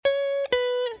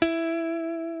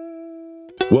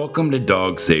Welcome to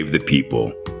Dogs Save the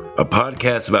People, a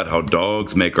podcast about how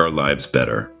dogs make our lives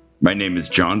better. My name is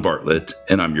John Bartlett,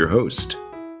 and I'm your host.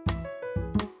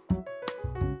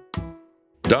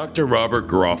 Dr. Robert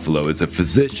Garafalo is a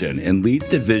physician and leads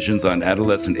divisions on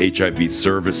adolescent HIV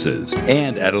services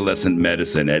and adolescent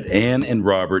medicine at Ann and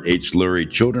Robert H. Lurie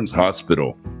Children's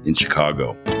Hospital in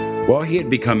Chicago. While he had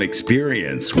become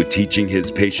experienced with teaching his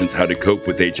patients how to cope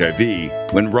with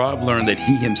HIV, when Rob learned that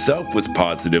he himself was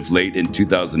positive late in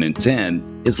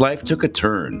 2010, his life took a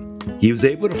turn. He was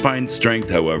able to find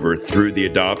strength, however, through the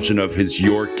adoption of his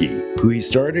Yorkie, who he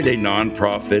started a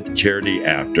nonprofit charity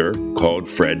after called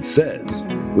Fred Says,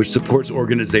 which supports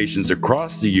organizations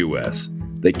across the U.S.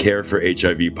 that care for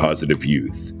HIV-positive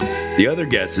youth. The other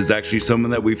guest is actually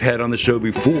someone that we've had on the show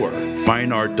before,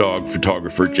 fine art dog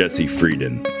photographer Jesse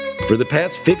Freidin. For the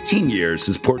past 15 years,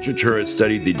 his portraiture has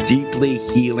studied the deeply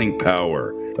healing power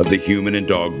of the human and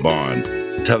dog bond,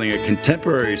 telling a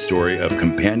contemporary story of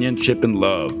companionship and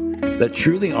love that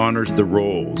truly honors the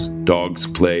roles dogs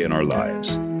play in our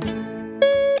lives.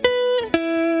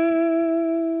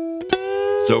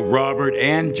 So Robert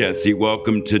and Jesse,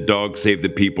 welcome to Dogs Save the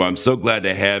People. I'm so glad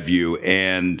to have you.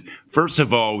 And first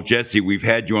of all, Jesse, we've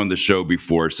had you on the show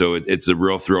before, so it's a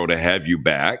real thrill to have you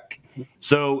back.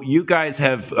 So you guys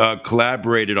have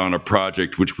collaborated on a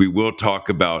project, which we will talk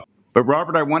about. But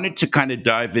Robert, I wanted to kind of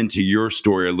dive into your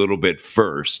story a little bit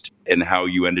first and how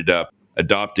you ended up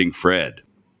adopting Fred.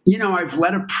 I've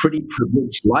led a pretty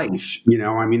privileged life.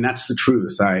 That's the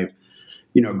truth. I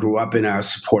grew up in a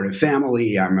supportive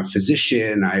family. I'm a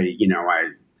physician.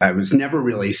 I was never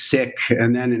really sick.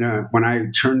 And then when I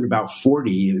turned about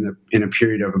 40, in a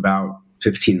period of about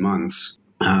 15 months,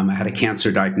 I had a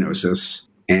cancer diagnosis.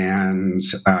 And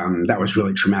that was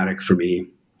really traumatic for me.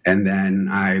 And then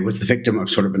I was the victim of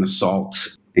sort of an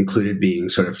assault, included being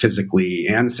sort of physically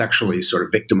and sexually sort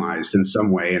of victimized in some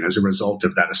way. And as a result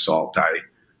of that assault,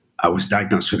 I was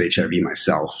diagnosed with HIV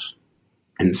myself.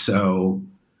 And so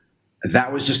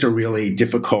that was just a really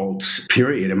difficult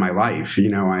period in my life.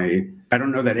 I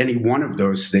don't know that any one of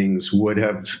those things would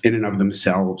have in and of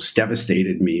themselves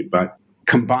devastated me, but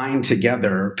combined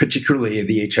together, particularly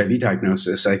the HIV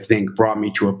diagnosis, I think brought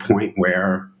me to a point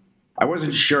where I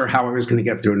wasn't sure how I was going to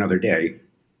get through another day.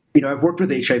 I've worked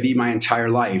with HIV my entire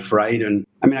life, right? And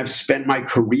I've spent my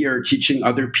career teaching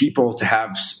other people to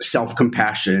have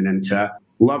self-compassion and to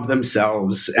love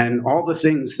themselves and all the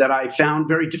things that I found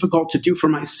very difficult to do for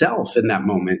myself in that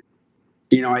moment.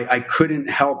 I couldn't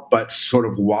help but sort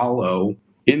of wallow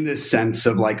in this sense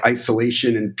of like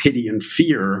isolation and pity and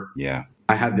fear. Yeah.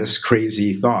 I had this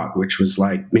crazy thought, which was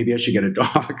like, maybe I should get a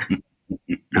dog.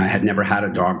 I had never had a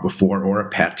dog before or a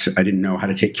pet. I didn't know how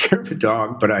to take care of a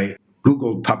dog, but I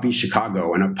Googled puppy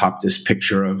Chicago and it popped this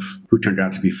picture of who turned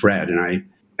out to be Fred. And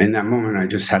in that moment, I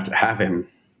just had to have him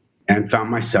and found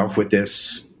myself with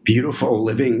this beautiful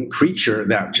living creature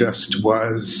that just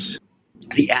was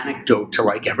the antidote to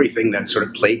like everything that sort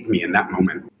of plagued me in that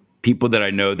moment. People that I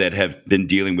know that have been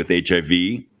dealing with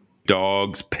HIV,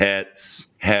 dogs,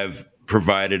 pets, have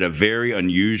provided a very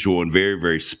unusual and very,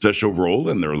 very special role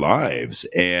in their lives.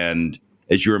 And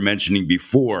as you were mentioning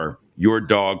before, your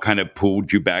dog kind of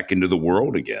pulled you back into the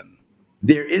world again.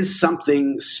 There is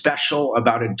something special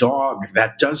about a dog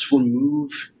that does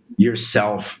remove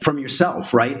yourself from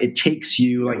yourself, right? It takes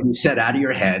you, like you said, out of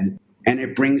your head, and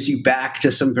it brings you back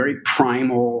to some very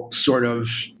primal sort of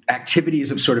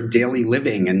activities of sort of daily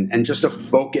living and just a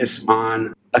focus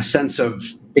on a sense of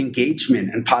engagement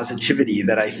and positivity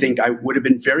that I think would have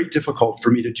been very difficult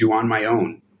for me to do on my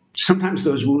own. Sometimes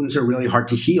those wounds are really hard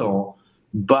to heal,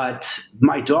 but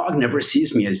my dog never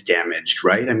sees me as damaged,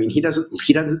 right? He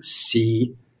doesn't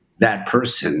see that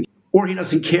person, or he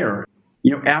doesn't care.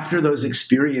 After those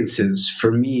experiences,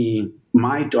 for me,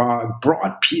 my dog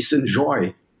brought peace and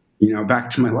joy, back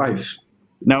to my life.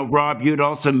 Now, Rob, you had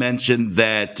also mentioned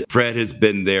that Fred has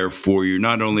been there for you,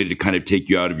 not only to kind of take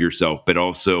you out of yourself, but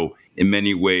also in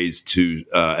many ways to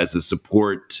as a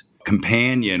support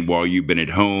companion while you've been at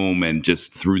home and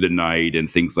just through the night and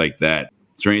things like that.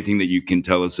 Is there anything that you can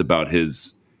tell us about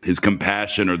his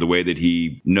compassion or the way that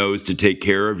he knows to take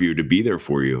care of you, to be there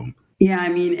for you? Yeah,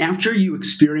 after you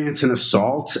experience an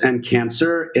assault and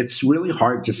cancer, it's really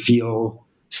hard to feel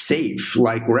safe,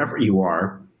 like wherever you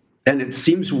are. And it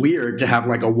seems weird to have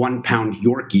like a 1-pound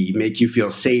Yorkie make you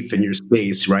feel safe in your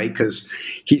space, right? Because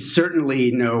he's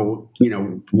certainly no,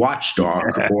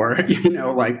 watchdog or,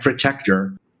 like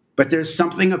protector. But there's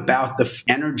something about the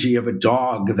energy of a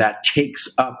dog that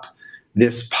takes up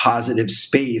this positive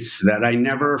space that I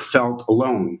never felt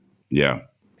alone. Yeah.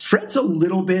 Fred's a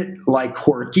little bit like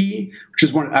quirky, which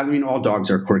is all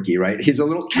dogs are quirky, right? He's a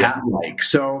little cat-like.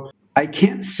 So I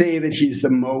can't say that he's the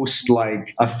most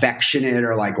like affectionate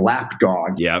or like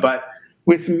lapdog. Yeah. But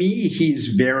with me, he's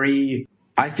very,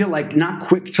 I feel like not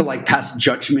quick to like pass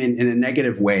judgment in a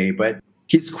negative way, but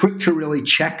he's quick to really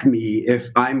check me if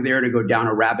I'm there to go down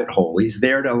a rabbit hole. He's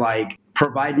there to like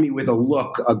provide me with a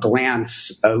look, a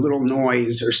glance, a little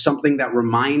noise, or something that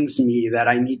reminds me that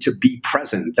I need to be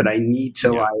present, that I need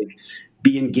to like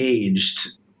be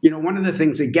engaged. One of the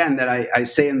things, again, that I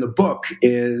say in the book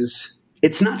is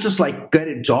it's not just like get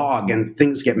a dog and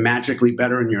things get magically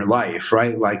better in your life,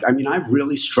 right? Like, I mean, I've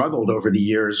really struggled over the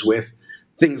years with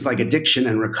things like addiction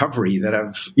and recovery that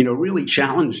have, really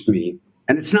challenged me.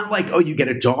 And it's not like, oh, you get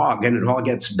a dog and it all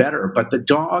gets better, but the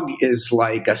dog is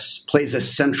like plays a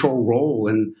central role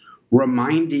in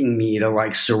reminding me to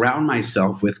like surround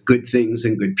myself with good things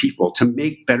and good people, to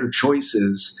make better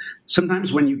choices.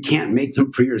 Sometimes when you can't make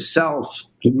them for yourself,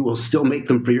 you will still make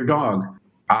them for your dog.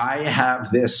 I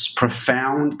have this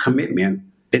profound commitment.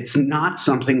 It's not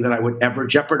something that I would ever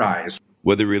jeopardize.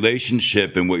 Well, the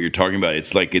relationship and what you're talking about,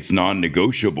 it's like it's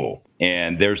non-negotiable,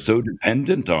 and they're so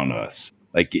dependent on us.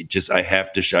 Like I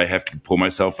have to pull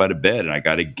myself out of bed, and I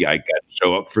got to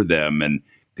show up for them, and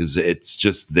because it's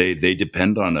just they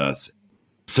depend on us.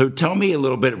 So tell me a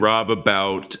little bit, Rob,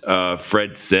 about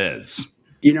Fred Says.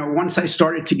 Once I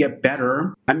started to get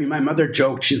better, I mean, my mother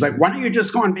joked, she's like, why don't you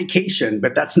just go on vacation?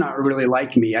 But that's not really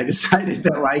like me. I decided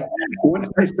that like, once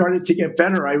I started to get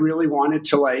better, I really wanted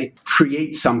to like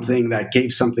create something that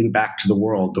gave something back to the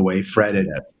world the way Fred had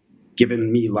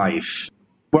given me life.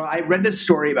 Well, I read this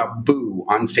story about Boo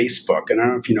on Facebook, and I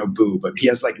don't know if you know Boo, but he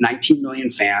has like 19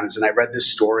 million fans, and I read this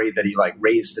story that he like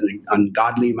raised an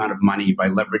ungodly amount of money by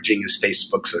leveraging his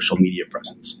Facebook social media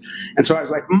presence. And so I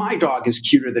was like, my dog is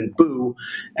cuter than Boo,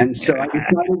 and so I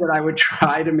decided that I would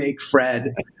try to make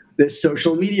Fred this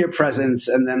social media presence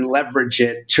and then leverage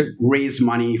it to raise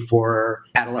money for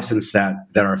adolescents that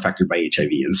are affected by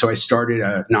HIV. And so I started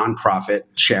a nonprofit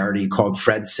charity called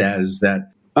Fred Says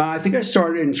that I think I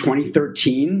started in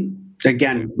 2013.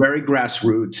 Again, very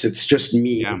grassroots. It's just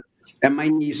me and my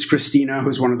niece, Christina,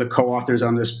 who's one of the co-authors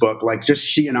on this book. Like, just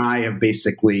she and I have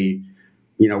basically,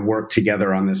 worked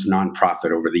together on this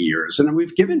nonprofit over the years. And then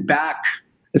we've given back,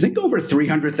 I think, over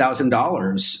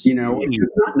 $300,000, which is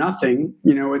not nothing.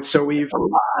 It's so we've... A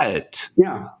lot.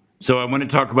 Yeah. So I want to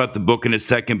talk about the book in a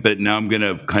second, but now I'm going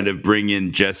to kind of bring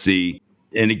in Jesse.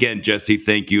 And again, Jesse,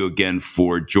 thank you again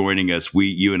for joining us.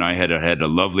 You and I had a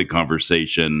lovely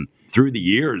conversation through the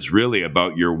years, really,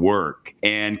 about your work.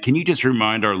 And can you just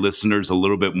remind our listeners a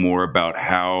little bit more about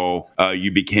how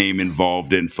you became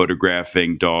involved in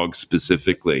photographing dogs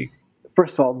specifically?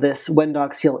 First of all, this When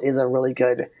Dogs Heal is a really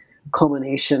good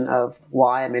culmination of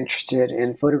why I'm interested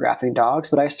in photographing dogs.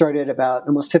 But I started about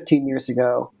almost 15 years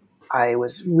ago. I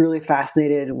was really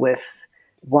fascinated with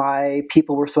why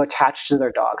people were so attached to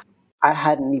their dogs. I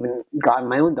hadn't even gotten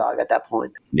my own dog at that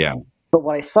point. Yeah. But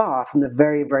what I saw from the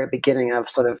very, very beginning of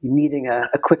sort of needing a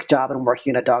quick job and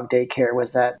working at a dog daycare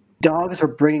was that dogs were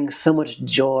bringing so much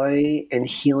joy and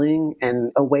healing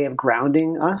and a way of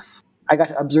grounding us. I got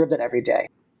to observe that every day.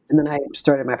 And then I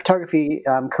started my photography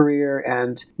career.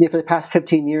 And for the past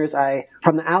 15 years,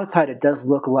 from the outside, it does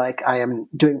look like I am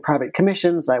doing private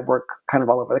commissions. I work kind of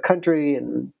all over the country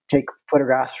and take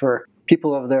photographs for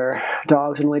people of their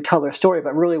dogs and really tell their story.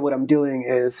 But really what I'm doing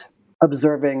is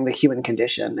observing the human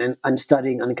condition and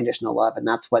studying unconditional love. And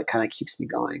that's what kind of keeps me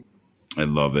going. I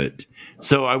love it.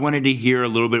 So I wanted to hear a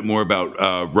little bit more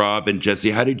about Rob and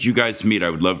Jesse. How did you guys meet?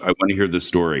 I want to hear the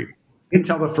story. I can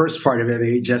tell the first part of it,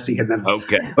 maybe Jesse can then.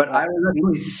 Okay. But I was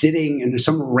actually sitting in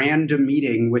some random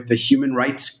meeting with the Human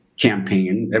Rights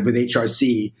Campaign, with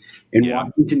HRC in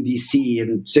Washington, D.C.,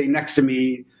 and sitting next to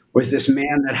me was this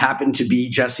man that happened to be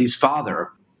Jesse's father.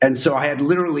 And so I had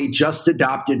literally just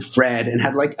adopted Fred and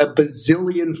had like a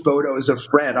bazillion photos of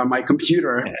Fred on my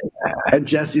computer. And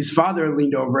Jesse's father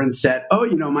leaned over and said, oh,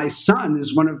 my son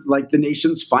is one of like the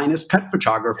nation's finest pet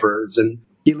photographers. And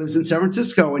he lives in San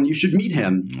Francisco and you should meet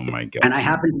him. Oh my God. And I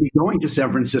happened to be going to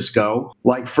San Francisco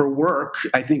like for work,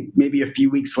 I think maybe a few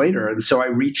weeks later. And so I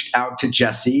reached out to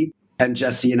Jesse, and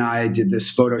Jesse and I did this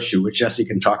photo shoot, which Jesse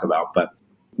can talk about. But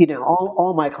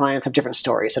all my clients have different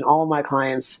stories, and all my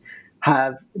clients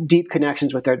have deep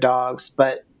connections with their dogs,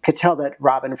 but could tell that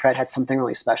Rob and Fred had something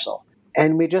really special.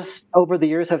 And we just, over the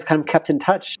years, have kind of kept in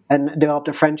touch and developed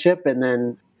a friendship. And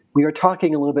then we were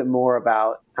talking a little bit more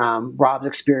about Rob's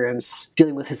experience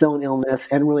dealing with his own illness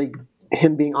and really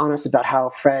him being honest about how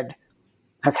Fred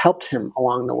has helped him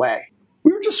along the way.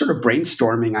 We were just sort of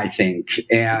brainstorming, I think,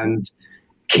 and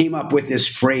came up with this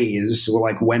phrase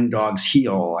like "when dogs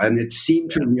heal," and it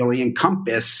seemed to really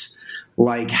encompass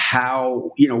like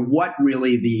how what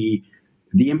really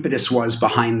the impetus was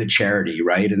behind the charity,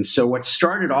 right? And so what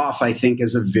started off, I think,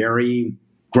 as a very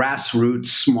grassroots,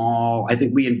 small, I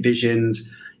think we envisioned,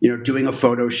 doing a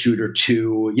photo shoot or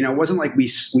two. It wasn't like we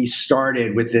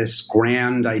started with this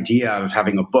grand idea of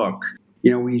having a book.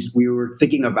 We were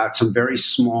thinking about some very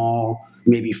small,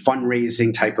 maybe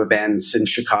fundraising type events in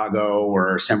Chicago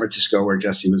or San Francisco where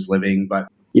Jesse was living. But,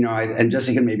 and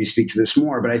Jesse can maybe speak to this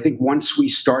more, but I think once we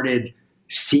started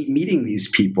meeting these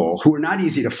people who were not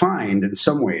easy to find in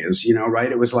some ways,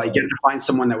 right? It was like getting to find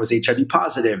someone that was HIV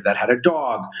positive, that had a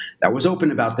dog, that was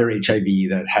open about their HIV,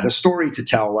 that had a story to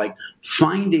tell. Like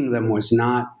finding them was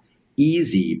not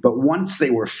easy. But once they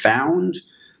were found,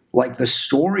 like the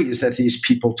stories that these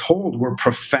people told were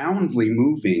profoundly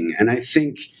moving. And I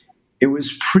think it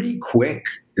was pretty quick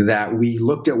that we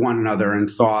looked at one another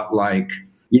and thought like,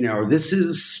 this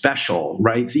is special,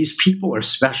 right? These people are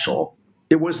special.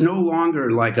 It was no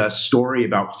longer like a story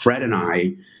about Fred and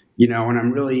I, and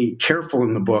I'm really careful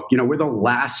in the book. We're the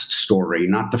last story,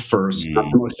 not the first, not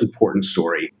the most important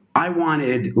story. I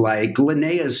wanted like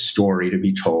Linnea's story to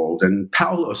be told and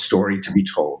Paolo's story to be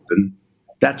told. And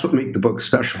that's what made the book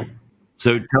special.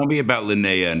 So tell me about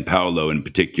Linnea and Paolo in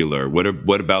particular. What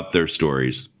about their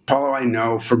stories? Paolo, I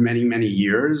know for many, many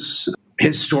years.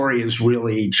 His story is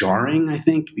really jarring, I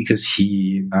think, because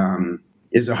he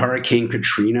is a Hurricane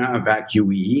Katrina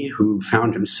evacuee who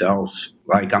found himself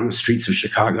like on the streets of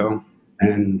Chicago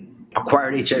and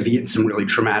acquired HIV in some really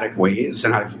traumatic ways.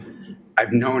 And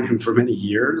I've known him for many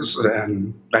years,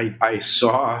 and I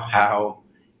saw how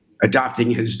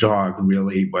adopting his dog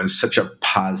really was such a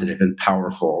positive and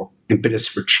powerful impetus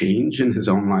for change in his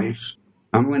own life.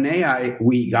 Linnea,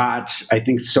 we got, I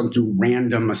think, some through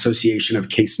random association of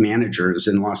case managers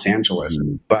in Los Angeles.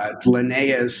 But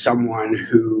Linnea is someone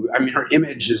who, her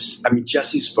image is,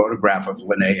 Jesse's photograph of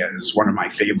Linnea is one of my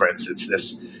favorites. It's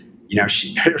this,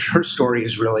 her story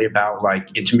is really about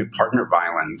like intimate partner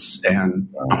violence, and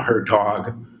her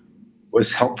dog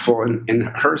was helpful in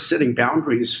her setting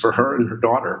boundaries for her and her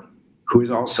daughter, who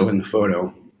is also in the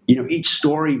photo. Each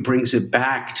story brings it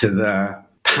back to the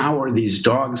power these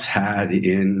dogs had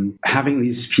in having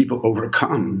these people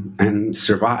overcome and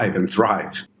survive and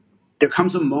thrive. There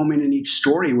comes a moment in each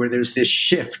story where there's this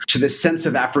shift to this sense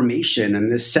of affirmation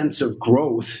and this sense of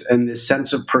growth and this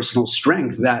sense of personal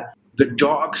strength that the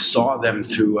dog saw them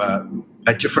through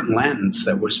a different lens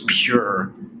that was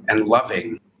pure and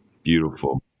loving.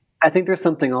 Beautiful. I think there's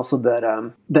something also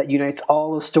that unites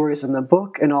all the stories in the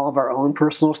book and all of our own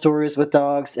personal stories with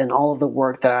dogs and all of the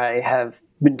work that I have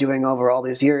been doing over all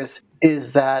these years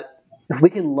is that if we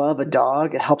can love a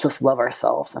dog, it helps us love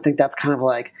ourselves. I think that's kind of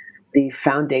like the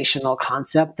foundational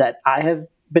concept that I have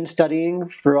been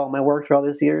studying through all my work through all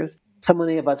these years. So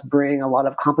many of us bring a lot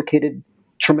of complicated,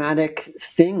 traumatic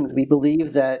things. We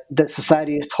believe that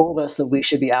society has told us that we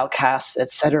should be outcasts,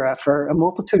 etc., for a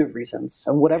multitude of reasons,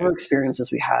 of whatever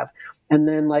experiences we have. And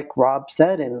then, like Rob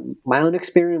said, in my own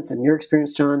experience and your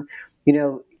experience, John,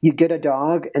 you get a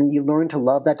dog and you learn to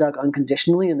love that dog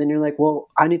unconditionally. And then you're like, well,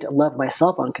 I need to love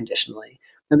myself unconditionally.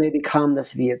 And they become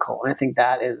this vehicle. And I think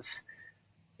that is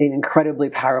an incredibly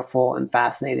powerful and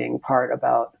fascinating part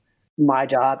about my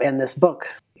job and this book.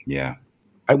 Yeah.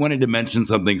 I wanted to mention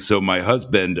something. So my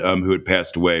husband, who had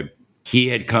passed away, he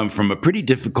had come from a pretty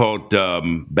difficult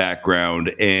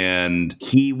background, and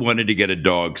he wanted to get a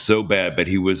dog so bad, but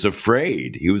he was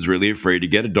afraid. He was really afraid to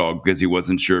get a dog because he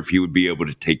wasn't sure if he would be able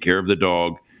to take care of the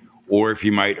dog or if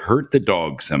he might hurt the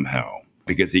dog somehow,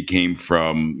 because he came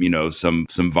from,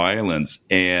 some violence.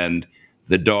 And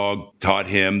the dog taught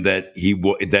him that he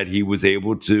was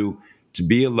able to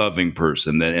be a loving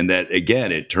person, and that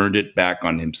again, it turned it back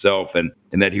on himself, and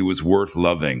that he was worth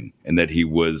loving, and that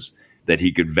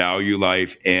he could value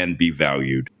life and be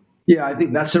valued. Yeah, I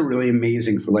think that's a really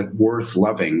amazing for like worth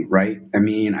loving, right?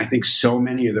 I think so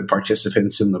many of the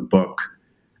participants in the book,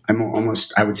 I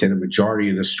would say the majority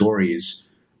of the stories,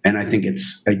 and I think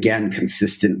it's again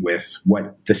consistent with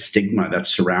what the stigma that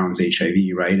surrounds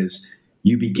HIV, right, is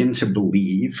you begin to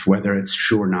believe, whether it's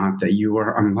true or not, that you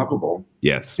are unlovable.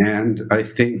 Yes. And I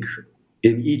think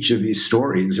in each of these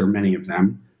stories, or many of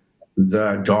them,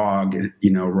 the dog,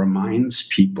 reminds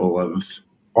people of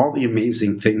all the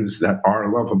amazing things that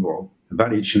are lovable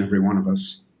about each and every one of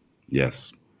us.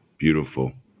 Yes.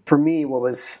 Beautiful. For me, what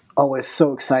was always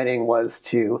so exciting was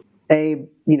to,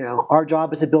 our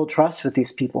job is to build trust with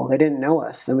these people. They didn't know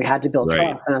us, and we had to build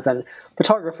trust. And as a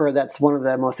photographer, that's one of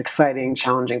the most exciting,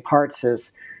 challenging parts,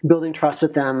 is building trust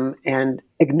with them and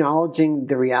acknowledging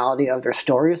the reality of their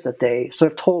stories that they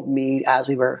sort of told me as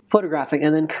we were photographing,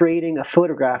 and then creating a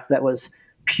photograph that was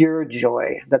pure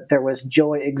joy, that there was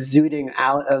joy exuding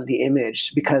out of the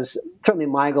image, because certainly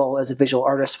my goal as a visual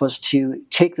artist was to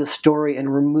take the story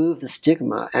and remove the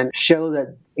stigma and show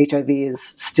that HIV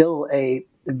is still a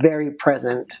very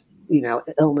present,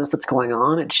 illness that's going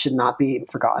on. It should not be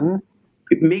forgotten.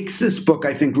 It makes this book,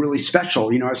 I think, really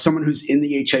special. As someone who's in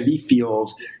the HIV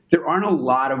field, there aren't a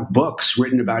lot of books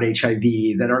written about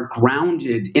HIV that are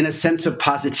grounded in a sense of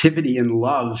positivity and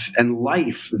love and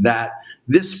life that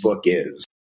this book is.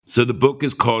 So the book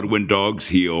is called When Dogs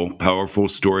Heal, Powerful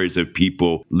Stories of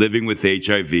People Living with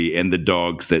HIV and the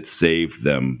Dogs That Saved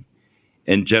Them.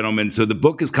 And gentlemen, so the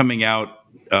book is coming out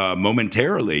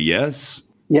momentarily, yes?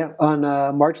 Yeah, on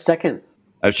March 2nd.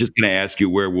 I was just going to ask you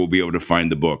where we'll be able to find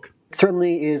the book. It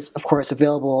certainly is, of course,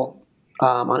 available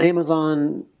on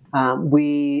Amazon.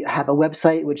 We have a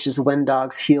website, which is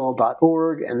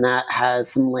whendogsheal.org, and that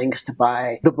has some links to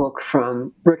buy the book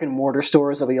from brick and mortar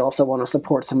stores, but we also want to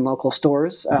support some local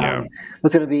stores.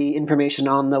 There's going to be information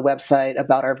on the website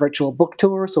about our virtual book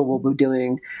tour, so we'll be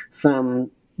doing some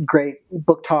great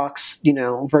book talks,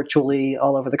 virtually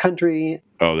all over the country.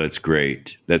 Oh, that's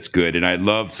great. That's good. And I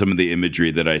love some of the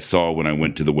imagery that I saw when I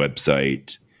went to the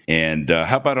website. And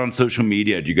how about on social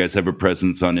media? Do you guys have a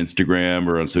presence on Instagram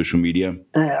or on social media?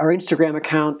 Our Instagram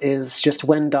account is just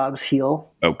When Dogs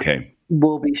Heal. Okay.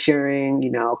 We'll be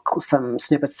sharing, some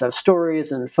snippets of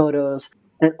stories and photos.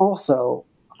 And also,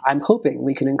 I'm hoping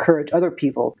we can encourage other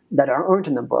people that aren't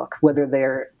in the book, whether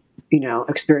they're,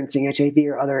 experiencing HIV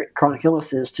or other chronic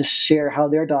illnesses, to share how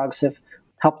their dogs have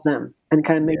helped them and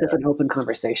kind of make this an open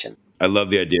conversation. I love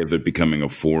the idea of it becoming a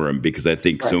forum, because I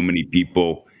think so many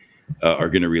people are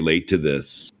going to relate to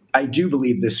this. I do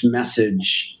believe this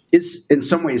message is in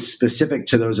some ways specific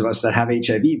to those of us that have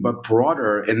HIV, but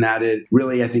broader in that it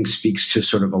really, I think, speaks to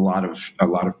sort of a lot of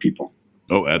people.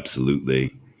 Oh,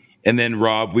 absolutely. And then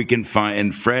Rob, we can find,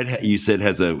 and Fred, you said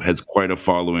has quite a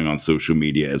following on social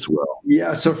media as well.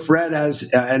 Yeah, so Fred has,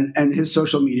 and his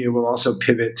social media will also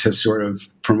pivot to sort of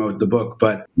promote the book.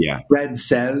 But Fred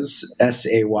Says,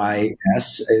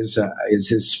 SAYS, is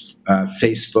his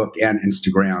Facebook and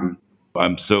Instagram.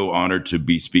 I'm so honored to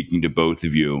be speaking to both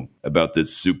of you about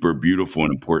this super beautiful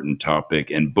and important topic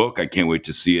and book. I can't wait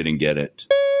to see it and get it.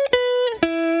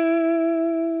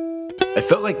 I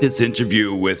felt like this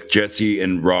interview with Jesse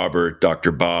and Robert,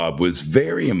 Dr. Bob, was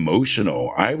very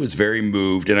emotional. I was very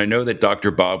moved, and I know that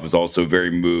Dr. Bob was also very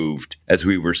moved as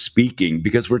we were speaking,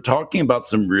 because we're talking about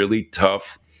some really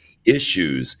tough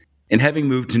issues. And having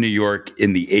moved to New York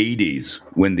in the 80s,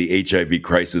 when the HIV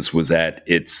crisis was at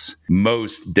its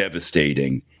most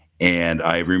devastating, and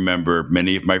I remember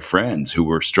many of my friends who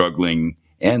were struggling,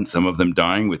 and some of them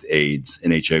dying with AIDS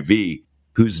and HIV,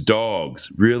 whose dogs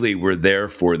really were there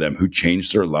for them, who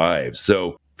changed their lives.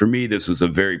 So for me, this was a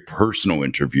very personal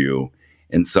interview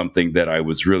and something that I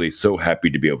was really so happy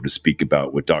to be able to speak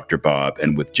about with Dr. Bob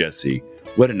and with Jesse.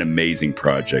 What an amazing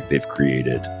project they've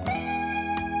created.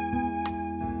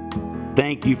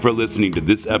 Thank you for listening to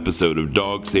this episode of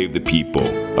Dogs Save the People,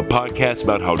 a podcast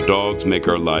about how dogs make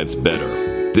our lives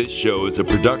better. This show is a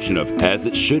production of As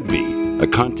It Should Be, a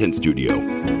content studio.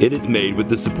 It is made with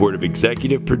the support of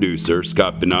executive producer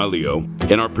Scott Benaglio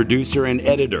and our producer and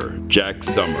editor, Jack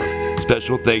Summer.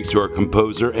 Special thanks to our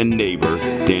composer and neighbor,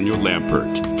 Daniel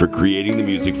Lampert, for creating the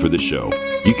music for the show.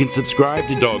 You can subscribe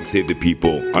to Dogs Save the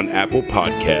People on Apple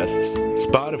Podcasts,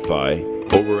 Spotify,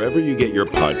 or wherever you get your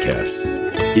podcasts.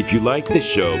 If you like the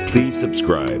show, please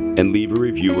subscribe and leave a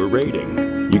review or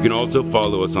rating. You can also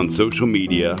follow us on social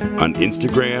media on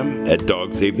Instagram at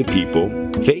Dog Save the People,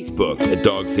 Facebook at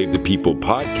Dog Save the People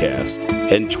Podcast,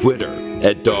 and Twitter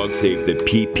at Dog Save the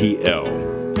PPL.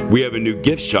 We have a new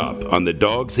gift shop on the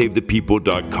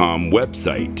dogsavethepeople.com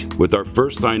website with our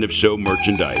first line of show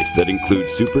merchandise that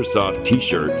includes super soft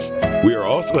t-shirts. We are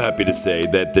also happy to say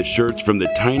that the shirts from the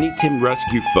Tiny Tim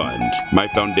Rescue Fund, my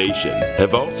foundation,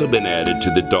 have also been added to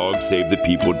the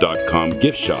dogsavethepeople.com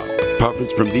gift shop.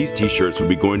 Profits from these t-shirts will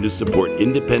be going to support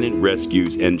independent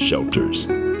rescues and shelters.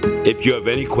 If you have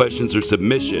any questions or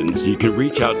submissions, you can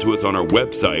reach out to us on our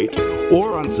website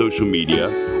or on social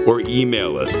media, or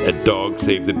email us at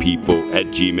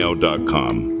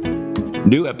dogsavethepeople@gmail.com.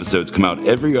 New episodes come out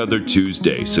every other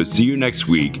Tuesday, so see you next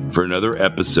week for another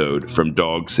episode from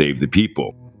Dog Save the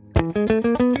People.